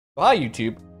Hi,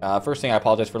 YouTube. First thing, I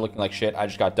apologize for looking like shit. I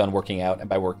just got done working out, and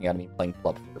by working out, I mean playing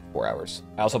club for 4 hours.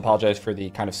 I also apologize for the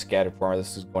kind of scattered form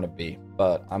this is going to be,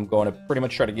 but I'm going to pretty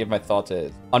much try to give my thoughts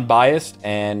as unbiased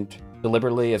and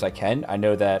deliberately as I can. I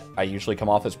know that I usually come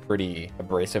off as pretty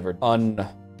abrasive or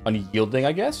unyielding,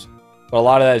 I guess, but a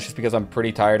lot of that is just because I'm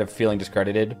pretty tired of feeling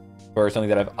discredited for something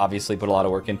that I've obviously put a lot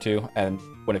of work into, and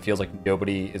when it feels like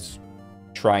nobody is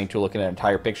trying to look at an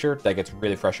entire picture, that gets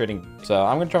really frustrating. So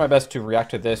I'm going to try my best to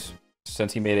react to this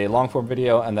since he made a long form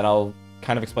video, and then I'll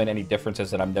kind of explain any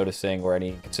differences that I'm noticing or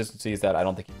any consistencies that I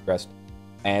don't think he addressed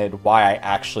and why I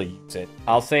actually use it.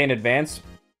 I'll say in advance,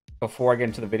 before I get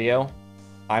into the video,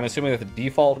 I'm assuming that the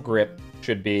default grip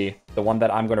should be the one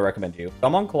that I'm going to recommend to you.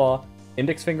 Thumb on claw,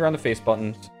 index finger on the face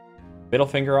buttons, middle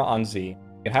finger on Z. You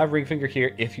can have ring finger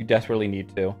here if you desperately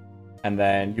need to. And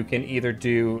then you can either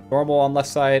do normal on left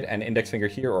side and index finger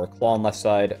here, or claw on left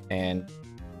side and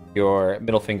your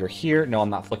middle finger here. No, I'm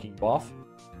not flicking you off.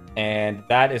 And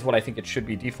that is what I think it should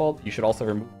be default. You should also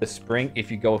remove the spring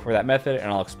if you go for that method,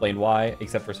 and I'll explain why,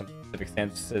 except for some specific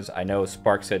stances. I know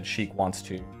Spark said Sheik wants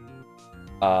to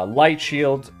light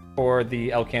shield for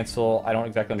the L cancel. I don't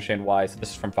exactly understand why, so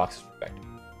this is from Fox's perspective.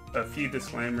 A few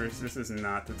disclaimers. This is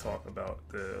not to talk about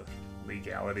the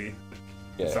legality.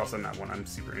 Yeah. It's also not one I'm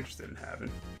super interested in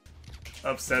having.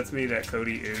 Upsets me that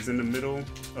Cody is in the middle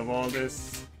of all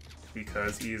this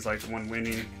because he is like the one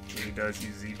winning and he does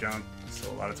use Z-jump,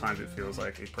 so a lot of times it feels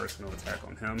like a personal attack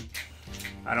on him.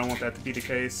 I don't want that to be the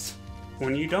case.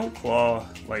 When you don't claw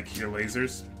like your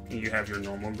lasers and you have your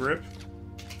normal grip,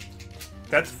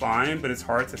 that's fine, but it's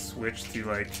hard to switch to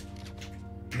like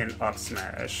an up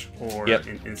smash or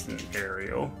an instant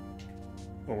aerial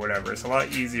or whatever. It's a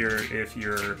lot easier if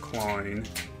you're clawing.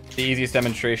 The easiest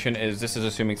demonstration is this is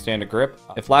assuming standard grip.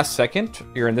 If last second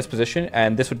you're in this position,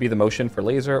 and this would be the motion for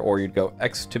laser, or you'd go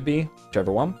X to B,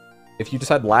 whichever one. If you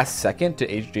decide last second to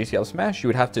JCL smash, you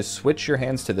would have to switch your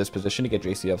hands to this position to get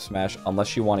JCL smash,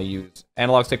 unless you want to use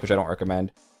analog stick, which I don't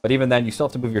recommend. But even then, you still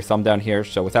have to move your thumb down here,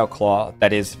 so without claw,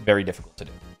 that is very difficult to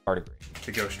do. Hard agree.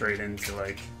 To go straight into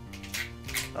like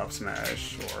up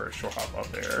smash or short hop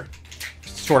up air.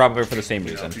 Short hop for the same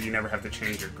reason. So you never have to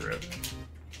change your grip.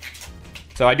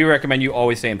 So I do recommend you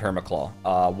always stay in permaclaw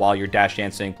while you're dash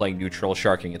dancing, playing neutral,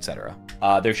 sharking, etc.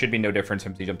 There should be no difference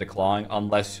from Z-jump to clawing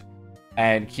unless,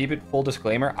 and keep it full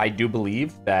disclaimer, I do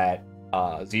believe that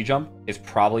Z-jump is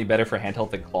probably better for handheld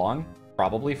than clawing,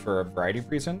 probably for a variety of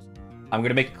reasons. I'm going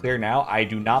to make it clear now, I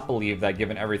do not believe that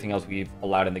given everything else we've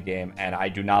allowed in the game, and I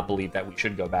do not believe that we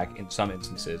should go back in some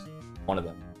instances, one of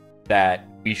them, that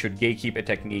we should gatekeep a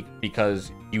technique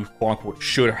because you quote-unquote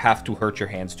should have to hurt your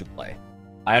hands to play.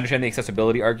 I understand the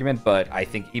accessibility argument, but I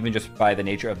think even just by the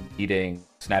nature of needing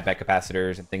snapback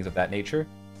capacitors and things of that nature,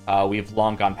 we've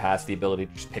long gone past the ability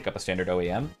to just pick up a standard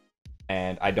OEM,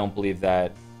 and I don't believe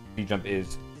that Z-jump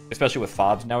is, especially with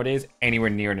FOBs nowadays, anywhere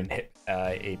near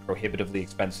a prohibitively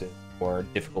expensive or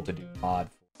difficult to do mod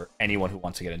for anyone who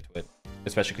wants to get into it,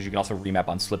 especially because you can also remap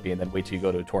on Slippy and then wait till you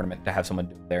go to a tournament to have someone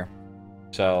do it there.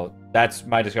 So that's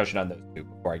my discussion on those two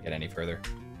before I get any further.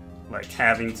 Like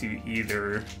having to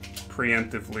either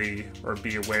preemptively or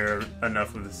be aware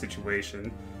enough of the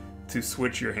situation to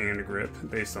switch your hand grip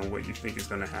based on what you think is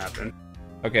going to happen.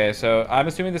 Okay, so I'm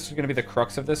assuming this is going to be the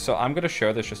crux of this, so I'm going to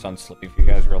show this just on Slippy for you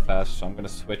guys real fast. So I'm going to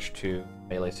switch to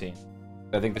melee scene.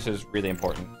 I think this is really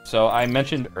important. So I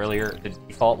mentioned earlier the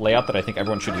default layout that I think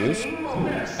everyone should use,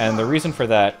 and the reason for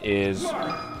that is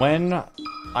when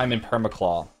I'm in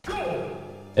permaclaw.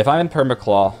 If I'm in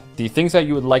permaclaw, the things that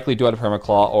you would likely do out of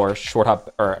permaclaw or short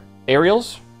hop or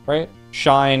aerials, right?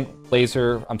 Shine,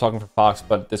 laser, I'm talking for Fox,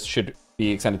 but this should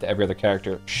be extended to every other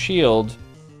character. Shield,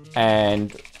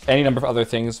 and any number of other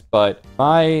things. But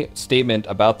my statement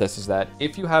about this is that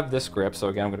if you have this grip, so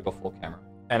again, I'm going to go full camera.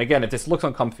 And again, if this looks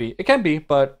uncomfy, it can be,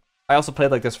 but I also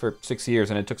played like this for 6 years,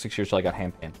 and it took 6 years till I got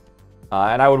hand pain.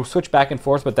 And I would switch back and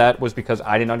forth, but that was because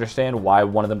I didn't understand why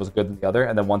one of them was good than the other.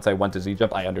 And then once I went to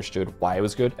Z-jump, I understood why it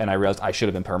was good, and I realized I should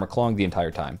have been permaclawing the entire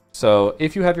time. So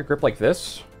if you have your grip like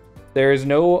this, there is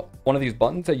no one of these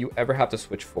buttons that you ever have to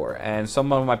switch for. And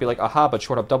someone might be like, aha, but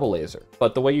short up double laser.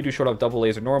 But the way you do short up double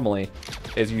laser normally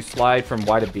is you slide from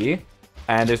Y to B,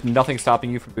 and there's nothing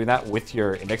stopping you from doing that with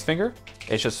your index finger.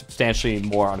 It's just substantially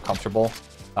more uncomfortable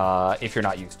if you're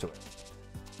not used to it.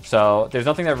 So there's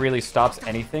nothing that really stops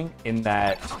anything in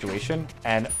that situation,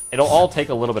 and it'll all take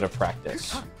a little bit of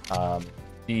practice.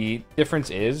 The difference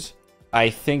is, I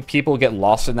think people get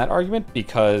lost in that argument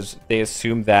because they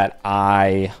assume that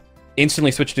I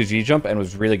instantly switched to Z-jump and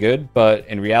was really good, but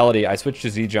in reality, I switched to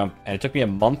Z-jump, and it took me a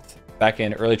month back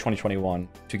in early 2021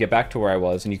 to get back to where I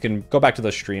was, and you can go back to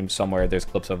those streams somewhere, there's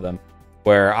clips of them.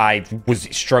 where I was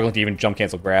struggling to even jump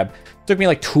cancel grab. It took me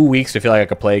like 2 weeks to feel like I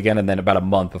could play again, and then about a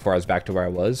month before I was back to where I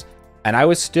was. And I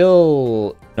was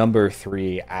still number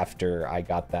 3 after I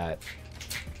got that.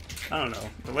 I don't know.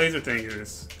 The laser thing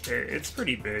is, it's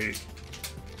pretty big,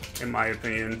 in my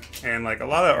opinion. And like a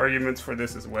lot of arguments for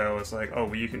this as well, it's like, oh,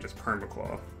 well, you can just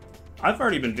permaclaw. I've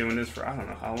already been doing this for I don't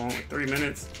know how long, like 3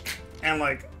 minutes, and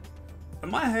like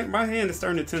my hand is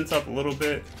starting to tense up a little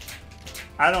bit.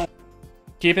 I don't.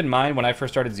 Keep in mind, when I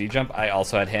first started Z-Jump, I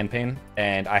also had hand pain,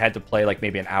 and I had to play like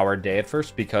maybe an hour a day at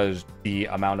first because the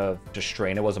amount of just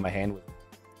strain it was in my hand was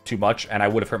too much, and I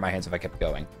would have hurt my hands if I kept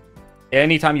going.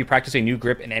 Anytime you practice a new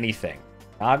grip in anything,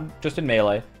 not just in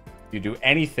Melee, you do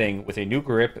anything with a new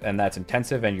grip, and that's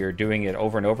intensive, and you're doing it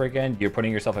over and over again, you're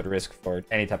putting yourself at risk for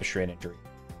any type of strain injury.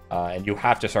 And you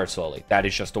have to start slowly. That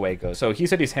is just the way it goes. So he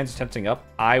said his hands are tensing up.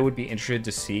 I would be interested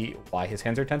to see why his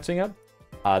hands are tensing up.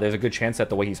 There's a good chance that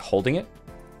the way he's holding it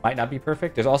might not be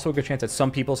perfect. There's also a good chance that some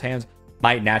people's hands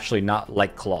might naturally not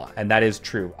like claw, and that is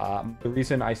true. The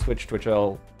reason I switched, which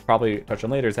I'll probably touch on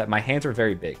later, is that my hands are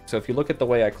very big. So if you look at the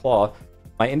way I claw,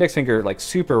 my index finger like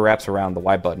super wraps around the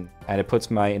Y button, and it puts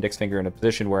my index finger in a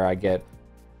position where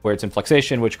it's in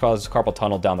flexation, which causes carpal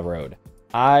tunnel down the road.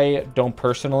 I don't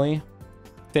personally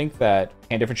think that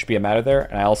hand difference should be a matter there,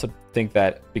 and I also think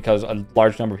that because a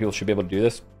large number of people should be able to do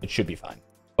this, it should be fine.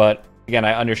 But again,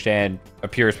 I understand a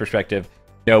purist perspective.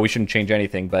 No, we shouldn't change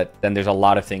anything, but then there's a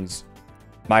lot of things.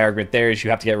 My argument there is you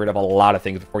have to get rid of a lot of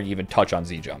things before you even touch on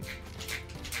Z-Jump.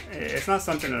 It's not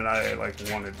something that I like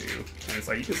want to do, and it's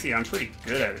like you can see I'm pretty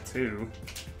good at it too,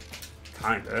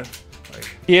 kinda. Like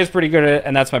he is pretty good at it,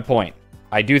 and that's my point.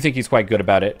 I do think he's quite good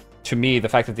about it. To me, the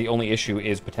fact that the only issue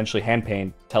is potentially hand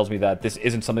pain tells me that this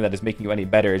isn't something that is making you any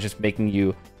better. It's just making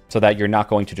you so that you're not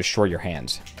going to destroy your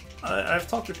hands. I've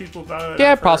talked to people about it.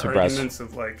 Yeah, possibly arguments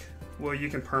of like, well, you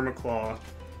can permaclaw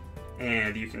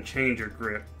and you can change your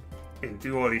grip and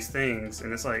do all these things,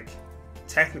 and it's like,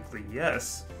 technically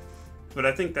yes, but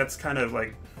I think that's kind of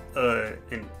like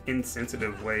an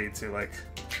insensitive way to like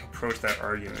approach that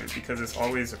argument, because it's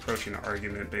always approaching an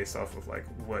argument based off of like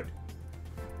what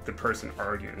the person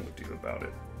arguing would do about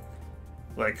it.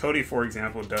 Like Cody, for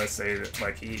example, does say that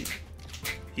like he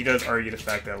does argue the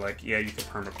fact that like, yeah, you can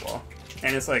permaclaw,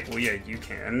 and it's like, well, yeah, you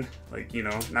can. Like, you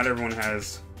know, not everyone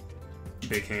has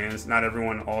big hands. Not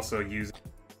everyone also uses.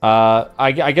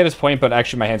 I get his point, but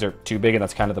actually my hands are too big, and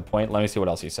that's kind of the point. Let me see what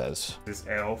else he says. This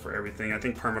L for everything. I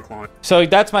think permaclaw. So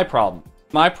that's my problem.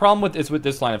 My problem is with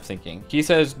this line of thinking. He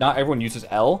says not everyone uses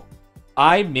L.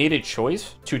 I made a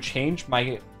choice to change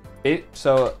my.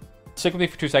 So stick with me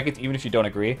for 2 seconds, even if you don't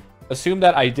agree. Assume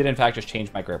that I did in fact just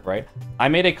change my grip, right? I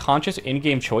made a conscious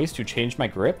in-game choice to change my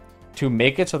grip to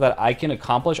make it so that I can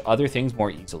accomplish other things more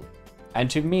easily. And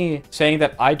to me, saying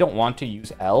that I don't want to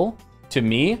use L, to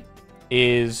me,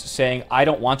 is saying I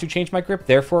don't want to change my grip,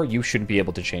 therefore you shouldn't be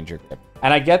able to change your grip.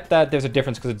 And I get that there's a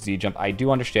difference because it's Z-Jump. I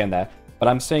do understand that. But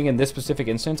I'm saying in this specific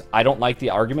instance, I don't like the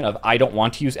argument of I don't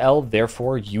want to use L,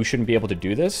 therefore you shouldn't be able to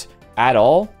do this at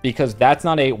all, because that's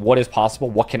not a what is possible,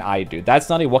 what can I do? That's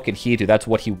not a what can he do, that's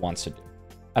what he wants to do.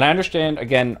 And I understand,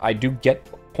 again, I do get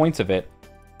points of it,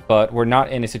 but we're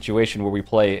not in a situation where we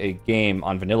play a game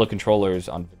on vanilla controllers,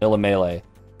 on vanilla Melee.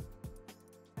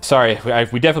 Sorry,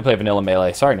 we definitely play vanilla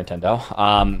Melee. Sorry,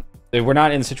 Nintendo. We're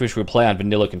not in a situation where we play on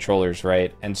vanilla controllers,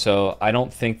 right? And so I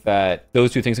don't think that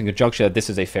those two things in conjunction, that this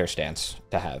is a fair stance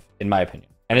to have, in my opinion.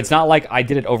 And it's not like I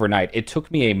did it overnight. It took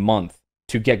me a month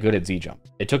to get good at Z-Jump.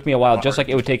 It took me a while, just like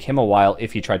it would take him a while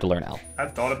if he tried to learn L.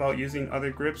 I've thought about using other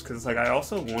grips, because like I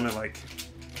also want to like,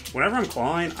 whenever I'm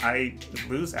clawing, I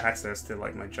lose access to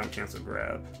like my jump cancel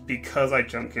grab, because I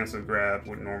jump cancel grab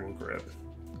with normal grip.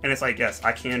 And it's like, yes,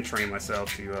 I can train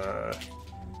myself to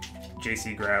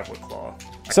JC grab with claw.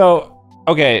 So,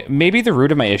 okay, maybe the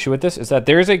root of my issue with this is that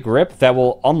there's a grip that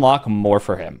will unlock more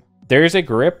for him. There's a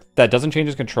grip that doesn't change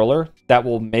his controller that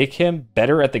will make him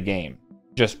better at the game,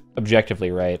 just objectively,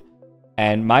 right?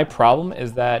 And my problem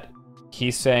is that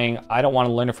he's saying, I don't want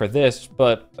to learn it for this,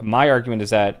 but my argument is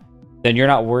that then you're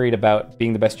not worried about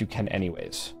being the best you can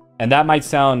anyways. And that might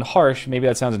sound harsh, maybe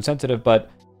that sounds insensitive, but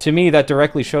to me, that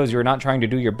directly shows you're not trying to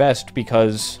do your best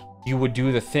because you would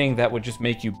do the thing that would just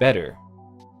make you better.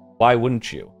 Why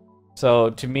wouldn't you? So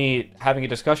to me, having a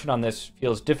discussion on this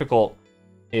feels difficult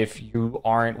if you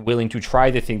aren't willing to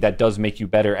try the thing that does make you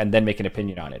better and then make an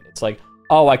opinion on it. It's like,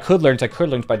 oh, I could learn,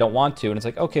 but I don't want to. And it's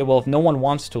like, okay, well, if no one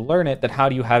wants to learn it, then how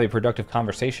do you have a productive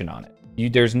conversation on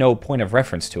it? There's no point of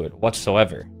reference to it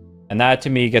whatsoever. And that, to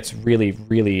me, gets really,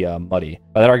 really muddy.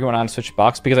 By that argument, I'm switch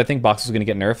Box, because I think Box is going to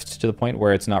get nerfed to the point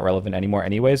where it's not relevant anymore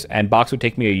anyways. And Box would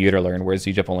take me a year to learn, whereas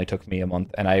Z-Jump only took me a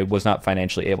month, and I was not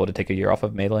financially able to take a year off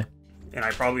of Melee. And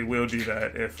I probably will do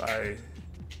that if I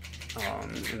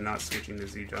am not switching to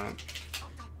Z jump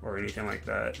or anything like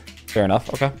that. Fair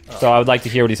enough. Okay. So I would like to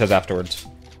hear what he says afterwards.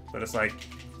 But it's like,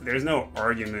 there's no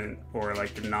argument or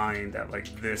like denying that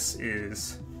like this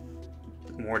is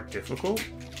more difficult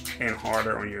and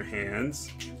harder on your hands.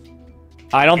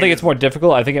 I don't think it's more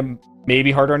difficult. I think it may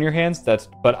be harder on your hands.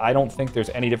 But I don't think there's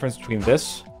any difference between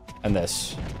this and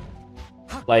this.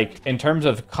 Like, in terms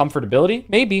of comfortability,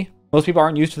 maybe. Most people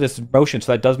aren't used to this motion,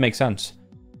 so that does make sense.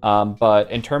 But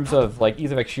in terms of like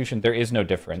ease of execution, there is no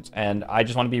difference. And I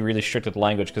just want to be really strict with the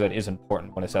language because that is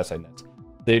important when assessing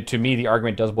this. To me, the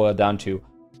argument does boil down to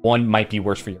one might be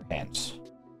worse for your hands.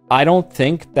 I don't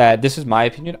think that, this is my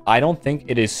opinion, I don't think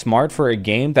it is smart for a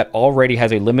game that already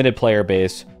has a limited player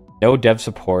base, no dev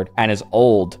support, and is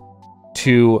old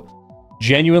to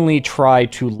genuinely try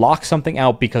to lock something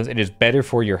out because it is better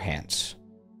for your hands.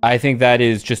 I think that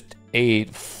is just a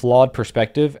flawed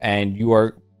perspective, and you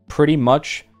are pretty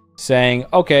much saying,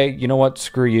 okay, you know what,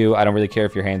 screw you, I don't really care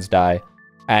if your hands die.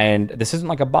 And this isn't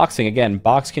like a boxing. Again,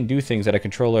 box can do things that a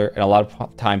controller and a lot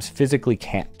of times physically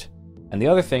can't. And the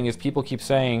other thing is people keep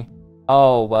saying,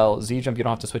 oh, well, Z-jump, you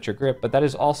don't have to switch your grip, but that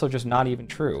is also just not even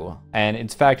true. And in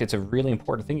fact, it's a really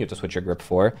important thing you have to switch your grip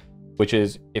for, which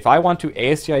is if I want to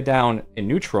ASDI down in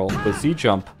neutral with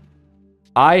Z-jump,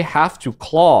 I have to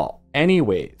claw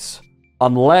anyways,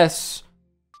 unless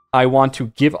I want to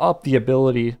give up the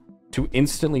ability to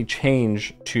instantly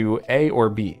change to A or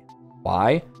B.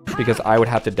 Why? Because I would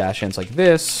have to dash ins like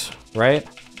this, right?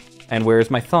 And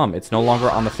where's my thumb? It's no longer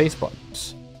on the face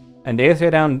buttons. And ASDI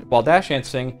down while dash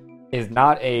dancing is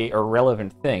not a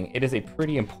irrelevant thing. It is a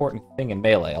pretty important thing in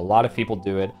Melee. A lot of people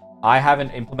do it. I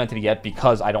haven't implemented it yet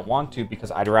because I don't want to,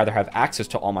 because I'd rather have access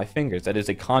to all my fingers. That is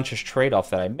a conscious trade-off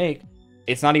that I make.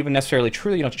 It's not even necessarily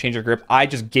true that you don't have to change your grip. I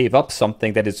just gave up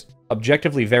something that is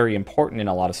objectively very important in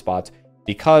a lot of spots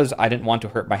because I didn't want to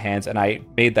hurt my hands, and I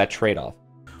made that trade-off.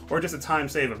 Or just a time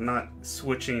save of not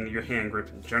switching your hand grip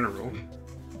in general.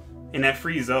 And that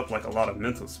frees up like a lot of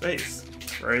mental space,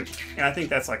 right? And I think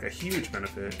that's like a huge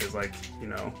benefit is like, you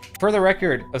know. For the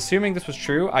record, assuming this was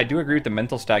true, I do agree with the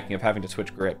mental stacking of having to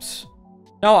switch grips.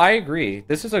 No, I agree.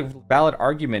 This is a valid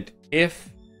argument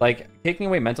if, like, taking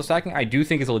away mental stacking, I do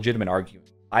think is a legitimate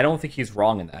argument. I don't think he's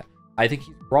wrong in that. I think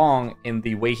he's wrong in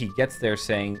the way he gets there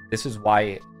saying this is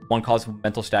why one calls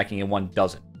mental stacking and one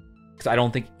doesn't. Because I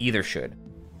don't think either should.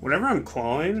 Whenever I'm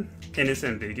clawing and it's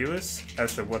ambiguous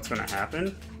as to what's going to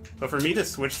happen, but for me to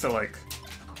switch to like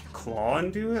claw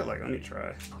and do it, like let me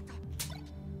try.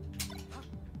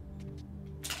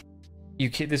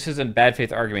 This isn't a bad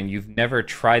faith argument. You've never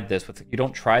tried this with. You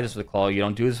don't try this with a claw. You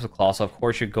don't do this with a claw. So of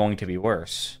course you're going to be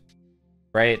worse,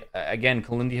 right? Again,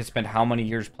 Kalindi has spent how many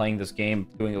years playing this game,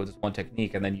 doing it with this one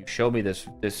technique, and then you show me this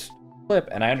clip,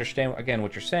 and I understand again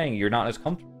what you're saying. You're not as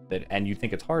comfortable with it, and you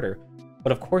think it's harder.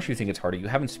 But of course you think it's harder. You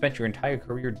haven't spent your entire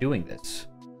career doing this.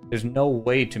 There's no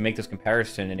way to make this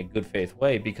comparison in a good faith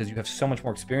way because you have so much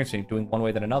more experience in doing one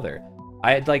way than another.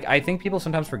 I think people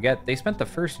sometimes forget they spent the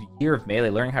first year of Melee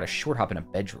learning how to short hop in a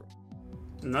bedroom.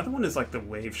 Another one is like the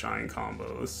wave shine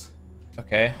combos.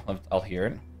 Okay, I'll hear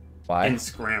it. Why? And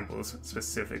scrambles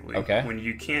specifically. Okay. When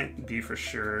you can't be for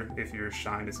sure if your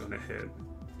shine is going to hit.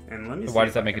 And let me see. Why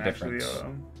does that make a difference?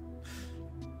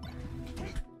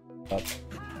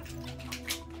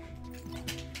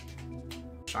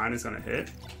 Shine is going to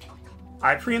hit.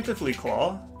 I preemptively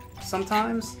claw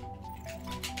sometimes.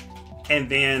 And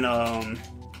then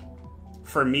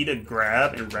for me to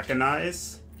grab and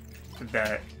recognize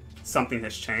that something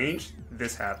has changed,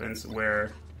 this happens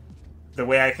where the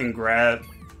way I can grab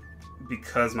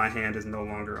because my hand is no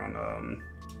longer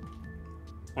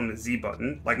on the Z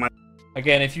button, like my.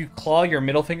 Again, if you claw, your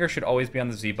middle finger should always be on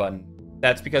the Z button.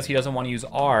 That's because he doesn't want to use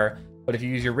R, but if you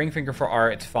use your ring finger for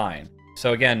R, it's fine.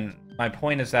 So again, my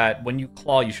point is that when you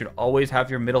claw, you should always have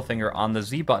your middle finger on the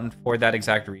Z button for that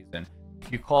exact reason.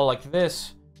 If you claw like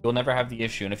this, you'll never have the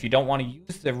issue. And if you don't want to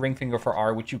use the ring finger for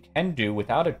R, which you can do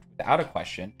without a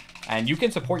question, and you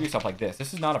can support yourself like this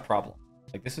is not a problem.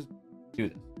 Like this is, do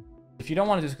this. If you don't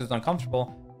want to do this because it's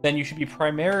uncomfortable, then you should be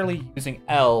primarily using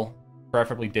L,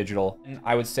 preferably digital. And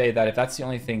I would say that if that's the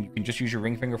only thing, you can just use your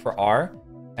ring finger for R,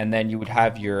 and then you would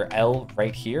have your L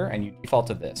right here, and you default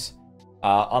to this.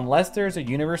 Unless there's a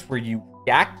universe where you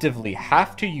actively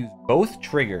have to use both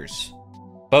triggers,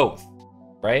 both,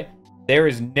 right? There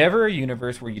is never a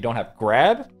universe where you don't have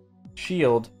grab,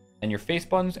 shield, and your face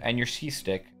buttons, and your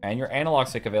C-stick, and your analog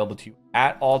stick available to you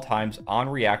at all times on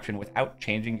reaction without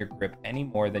changing your grip any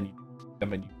more than you do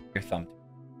when you use your thumb.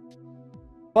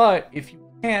 But if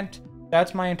you can't,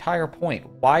 that's my entire point.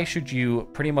 Why should you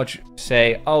pretty much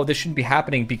say, oh, this shouldn't be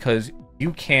happening because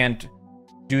you can't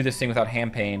do this thing without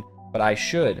hand pain, but I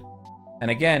should.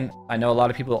 And again, I know a lot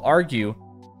of people will argue,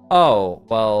 oh,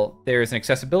 well, there's an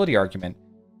accessibility argument.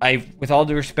 With all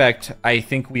due respect, I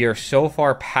think we are so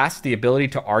far past the ability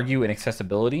to argue in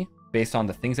accessibility based on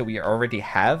the things that we already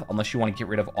have, unless you want to get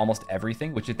rid of almost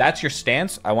everything, which if that's your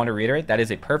stance, I want to reiterate, that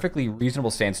is a perfectly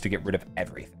reasonable stance to get rid of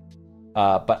everything.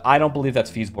 But I don't believe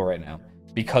that's feasible right now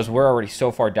because we're already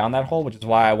so far down that hole, which is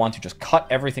why I want to just cut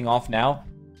everything off now,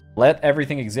 let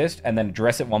everything exist, and then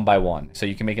address it one by one so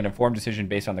you can make an informed decision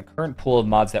based on the current pool of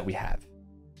mods that we have.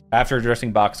 After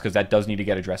addressing box, because that does need to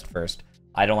get addressed first.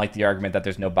 I don't like the argument that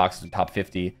there's no boxes in top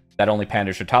 50. That only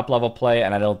panders to top level play,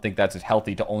 and I don't think that's as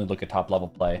healthy to only look at top level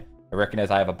play. I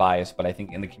recognize I have a bias, but I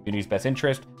think in the community's best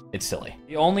interest, it's silly.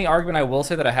 The only argument I will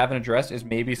say that I haven't addressed is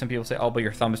maybe some people say, oh, but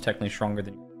your thumb is technically stronger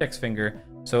than your index finger,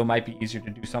 so it might be easier to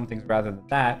do some things rather than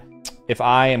that. If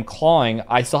I am clawing,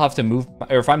 I still have to move,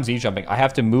 or if I'm Z-jumping, I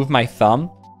have to move my thumb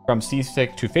from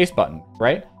C-stick to face button,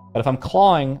 right? But if I'm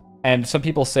clawing, and some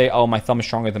people say, oh, my thumb is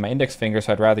stronger than my index finger,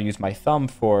 so I'd rather use my thumb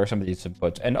for some of these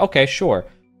inputs. And okay, sure.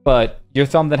 But your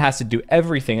thumb then has to do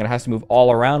everything, and it has to move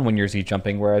all around when you're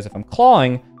Z-jumping, whereas if I'm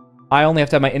clawing, I only have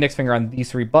to have my index finger on these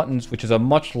 3 buttons, which is a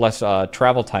much less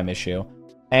travel time issue.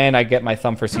 And I get my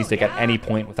thumb for C-stick at any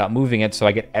point without moving it, so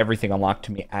I get everything unlocked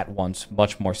to me at once,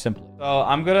 much more simply. So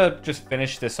I'm gonna just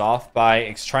finish this off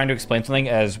by trying to explain something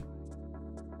as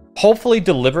hopefully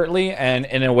deliberately and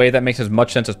in a way that makes as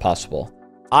much sense as possible.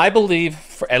 I believe,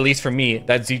 at least for me,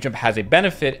 that Z-jump has a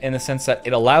benefit in the sense that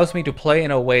it allows me to play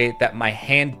in a way that my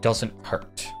hand doesn't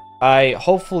hurt. I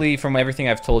hopefully, from everything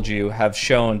I've told you, have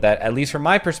shown that, at least from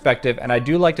my perspective, and I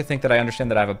do like to think that I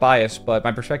understand that I have a bias, but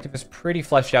my perspective is pretty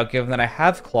fleshed out given that I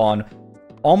have clawn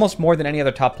almost more than any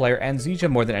other top player and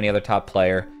Z-jump more than any other top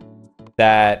player,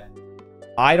 that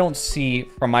I don't see,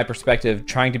 from my perspective,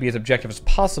 trying to be as objective as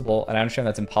possible, and I understand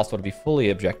that's impossible to be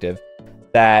fully objective,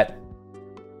 that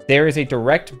there is a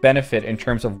direct benefit in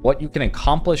terms of what you can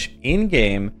accomplish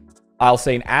in-game. I'll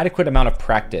say an adequate amount of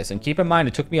practice. And keep in mind,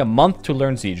 it took me a month to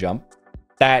learn Z-jump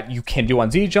that you can do on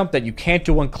Z-jump that you can't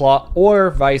do on claw, or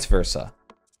vice versa.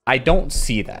 I don't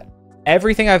see that.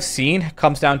 Everything I've seen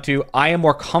comes down to I am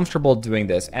more comfortable doing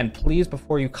this. And please,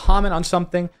 before you comment on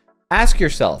something, ask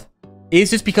yourself, is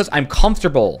this because I'm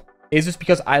comfortable? Is this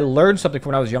because I learned something from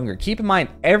when I was younger? Keep in mind,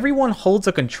 everyone holds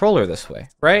a controller this way,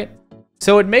 right?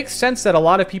 So it makes sense that a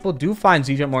lot of people do find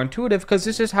Z-jump more intuitive because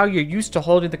this is how you're used to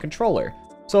holding the controller.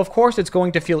 So of course it's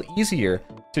going to feel easier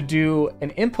to do an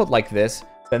input like this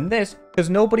than this because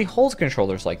nobody holds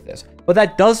controllers like this. But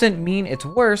that doesn't mean it's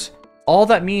worse. All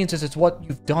that means is it's what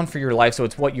you've done for your life, so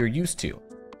it's what you're used to.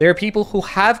 There are people who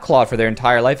have clawed for their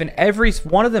entire life, and every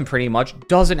one of them pretty much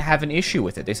doesn't have an issue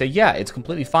with it. They say, yeah, it's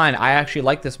completely fine. I actually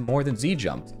like this more than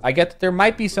Z-jump. I get that there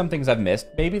might be some things I've missed.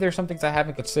 Maybe there's some things I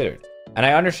haven't considered. And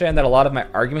I understand that a lot of my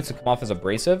arguments have come off as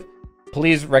abrasive.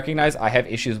 Please recognize I have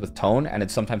issues with tone, and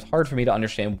it's sometimes hard for me to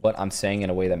understand what I'm saying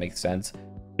in a way that makes sense.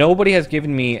 Nobody has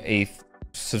given me a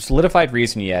solidified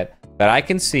reason yet that I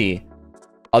can see,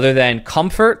 other than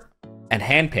comfort and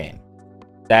hand pain,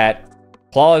 that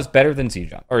claw is better than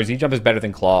Z-jump, or Z-jump is better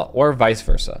than claw, or vice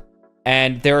versa.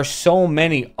 And there are so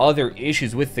many other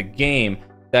issues with the game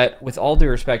that, with all due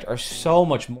respect, are so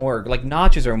much more, like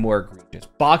notches are more egregious.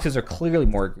 Boxes are clearly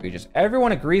more egregious.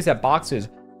 Everyone agrees that boxes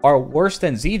are worse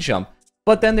than Z-jump,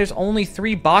 but then there's only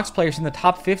 3 box players in the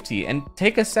top 50, and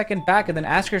take a second back and then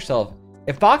ask yourself,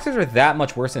 if boxes are that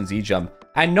much worse than Z-jump,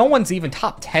 and no one's even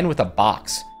top 10 with a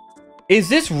box, is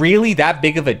this really that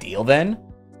big of a deal then?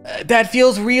 That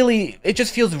feels really, it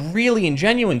just feels really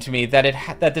ingenuine to me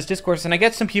that that this discourse, and I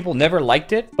guess some people never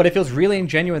liked it, but it feels really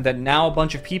ingenuine that now a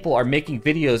bunch of people are making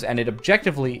videos, and it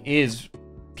objectively is,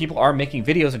 people are making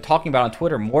videos and talking about on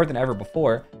Twitter more than ever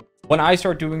before, when I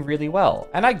start doing really well.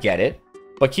 And I get it,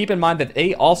 but keep in mind that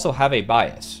they also have a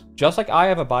bias. Just like I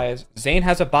have a bias, Zane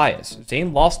has a bias.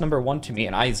 Zane lost #1 to me,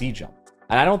 and I Z-jump.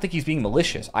 And I don't think he's being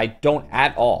malicious. I don't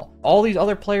at all. All these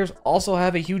other players also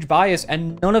have a huge bias,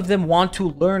 and none of them want to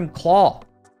learn claw.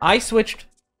 I switched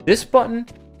this button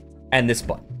and this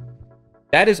button.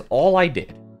 That is all I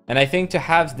did. And I think to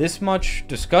have this much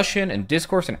discussion and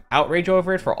discourse and outrage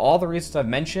over it for all the reasons I've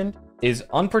mentioned is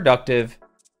unproductive,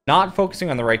 not focusing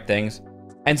on the right things,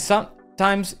 and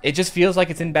sometimes it just feels like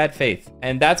it's in bad faith.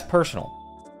 And that's personal,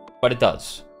 but it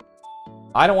does.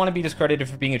 I don't want to be discredited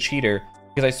for being a cheater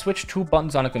because I switched 2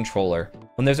 buttons on a controller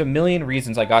when there's a million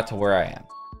reasons I got to where I am.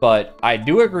 But I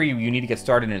do agree you need to get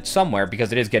started in it somewhere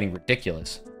because it is getting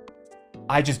ridiculous.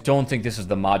 I just don't think this is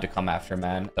the mod to come after,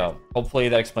 man. So hopefully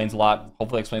that explains a lot.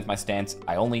 Hopefully it explains my stance.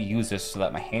 I only use this so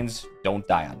that my hands don't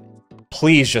die on me.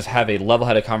 Please just have a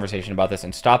level-headed conversation about this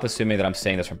and stop assuming that I'm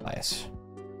saying this from bias.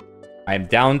 I am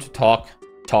down to talk.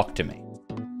 Talk to me.